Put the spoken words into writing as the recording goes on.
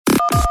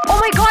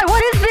my god, what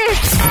is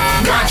this?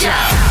 Gotcha!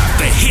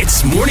 The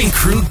Hits Morning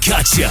Crew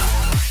Gotcha.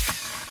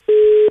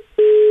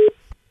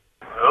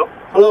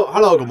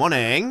 Hello, good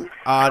morning.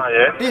 Yes.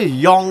 This is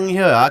Yong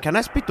here. Can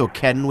I speak to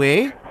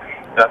Kenway?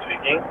 Yeah,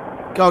 speaking.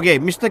 Okay,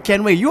 Mr.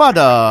 Kenway, you are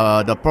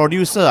the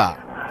producer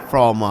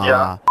from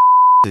Yeah.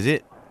 Is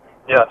it?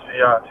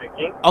 Yeah,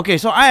 speaking. Okay,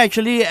 so I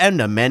actually am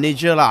the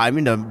manager lah. I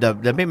mean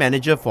the main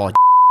manager for.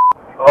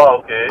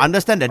 Oh, okay.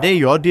 Understand that day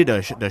you all did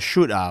the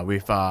shoot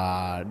with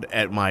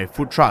at my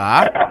food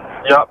truck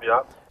Yup.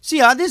 See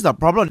this is the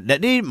problem.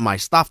 That day my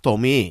staff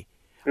told me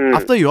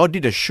after you all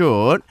did the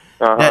shoot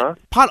that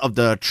part of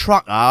the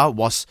truck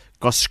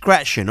got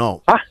scratched, you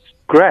know.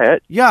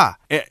 Scratch? Yeah,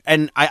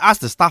 and I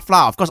asked the staff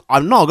lah. Of course,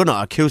 I'm not gonna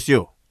accuse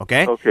you.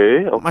 Okay.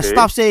 My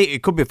staff say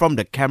it could be from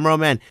the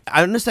cameraman.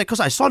 I understand because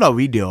I saw the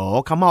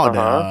video come out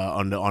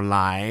on the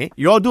online.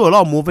 You all do a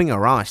lot of moving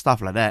around and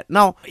stuff like that.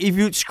 Now, if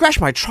you scratch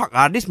my truck,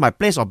 this is my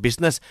place of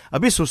business. A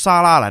bit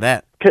susah lah like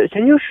that.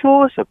 Can you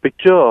show us a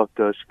picture of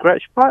the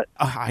scratch part?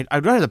 I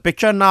don't have the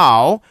picture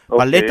now,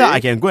 but later I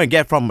can go and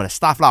get from the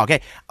staff lah.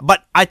 Okay.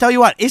 But I tell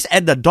you what, it's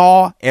at the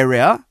door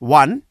area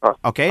one.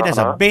 Okay. There's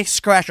a big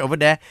scratch over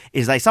there.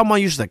 It's like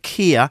someone used the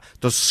key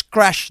to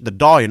scratch the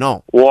door. You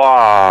know.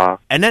 Wow.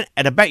 And then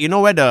at the back, you know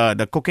where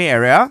the cooking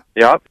area?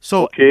 Yep.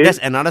 So there's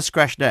another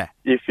scratch there.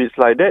 If it's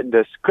like that,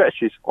 the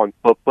scratch is on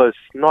purpose,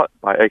 not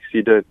by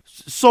accident.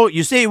 So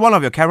you say one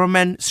of your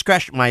cameramen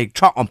scratched my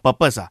truck on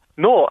purpose?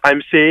 No,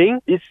 I'm saying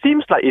it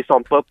seems like it's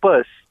on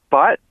purpose,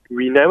 but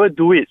we never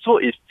do it. So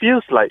it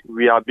feels like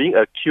we are being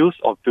accused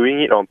of doing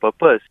it on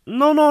purpose.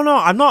 No,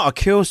 I'm not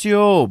accusing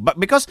you. But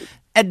because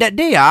at that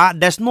day,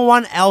 there's no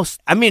one else.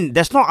 I mean,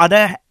 there's no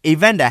other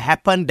event that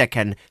happened that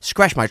can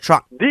scratch my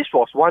truck. This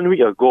was 1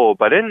 week ago,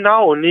 but then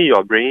now only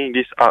you're bringing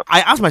this up.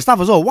 I asked my staff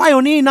also, why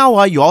only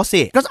now you all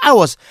say? Because I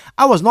was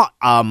not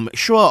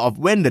sure of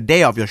when the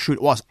day of your shoot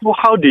was. So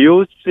how do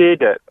you say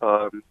that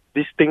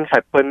this thing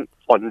happened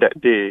on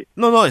that day?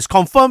 No, it's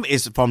confirmed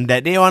it's from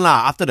that day one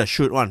after the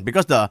shoot one,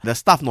 because the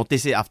staff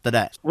noticed it after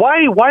that.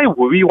 Why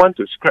would we want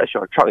to scratch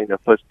your truck in the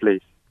first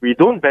place? We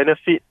don't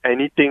benefit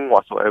anything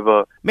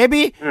whatsoever.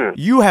 Maybe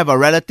you have a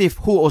relative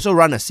who also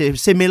run a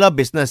similar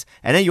business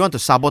and then you want to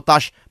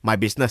sabotage my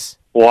business.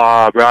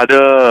 Wow,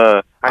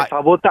 brother. I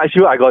sabotage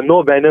you, I got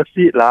no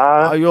benefit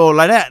lah. Aiyo,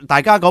 like that,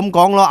 大家咁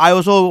講咯. I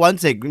also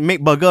want to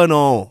make burger,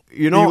 no.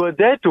 You know. We were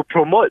there to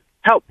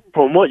help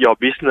promote your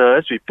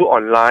business. We put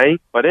online.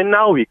 But then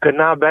now we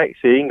kena back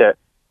saying that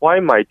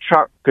why my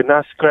truck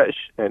kena scratch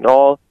and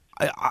all.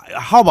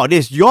 How about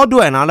this? You all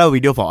do another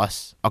video for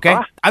us, okay?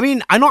 I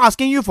mean, I'm not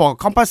asking you for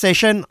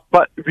compensation.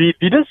 But we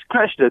didn't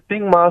scratch the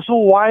thing, so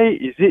why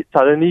is it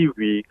suddenly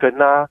we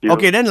kena?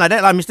 Okay, then like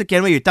that, Mr.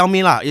 Kenway, you tell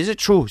me is it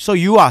true? So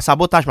you are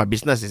sabotage my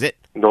business, is it?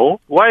 No.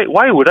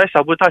 Why would I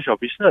sabotage your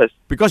business?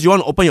 Because you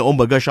want to open your own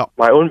burger shop.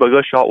 My own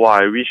burger shop?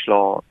 I wish,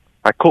 lor.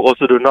 I cook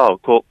also do now,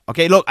 cook.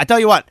 Okay, look, I tell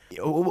you what.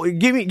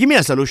 Give me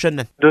a solution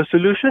then. The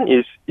solution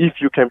is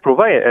if you can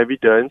provide an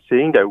evidence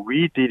saying that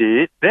we did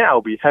it, then I'll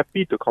be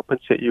happy to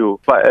compensate you.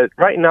 But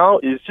right now,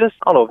 it's just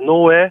out of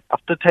nowhere.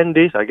 After 10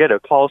 days, I get a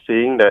call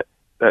saying that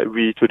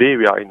today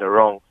we are in the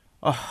wrong.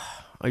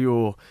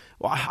 Aiyo.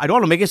 I don't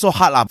want to make it so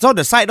hard. So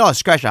the side door is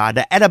scratched. At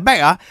the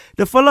back,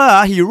 the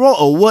fella, he wrote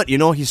a word, you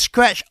know, he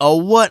scratched a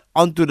word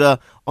onto the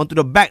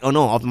back,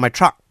 of my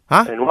truck.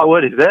 And what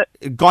word is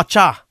that?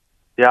 Gotcha.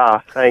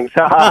 Yeah, thanks.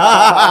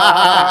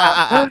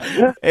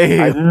 Hey.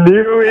 I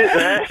knew it,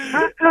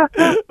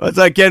 man. What's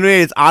up,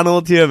 Kenway? It's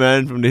Arnold here,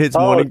 man, from the Hits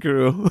Morning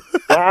Crew.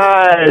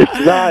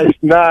 Nice.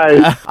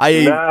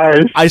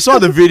 I saw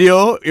the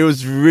video. It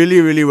was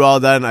really, really well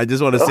done. I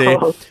just want to say.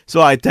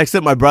 So I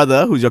texted my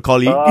brother, who's your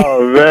colleague.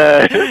 Oh,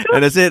 man.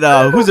 And I said,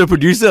 who's the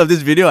producer of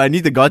this video? I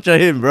need to gotcha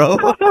him, bro.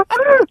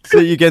 So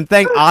you can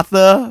thank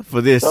Arthur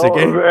for this,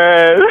 okay? Oh,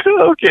 man.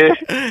 Okay.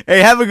 Hey,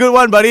 have a good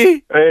one,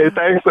 buddy. Hey,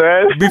 thanks,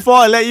 man. Before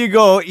I let you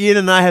go, Ian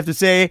and I have to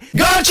say,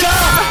 Gotcha!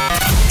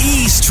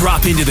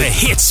 Eavesdrop into the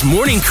Hits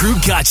Morning Crew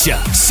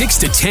Gotcha. 6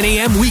 to 10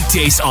 a.m.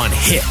 weekdays on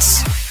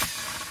Hits.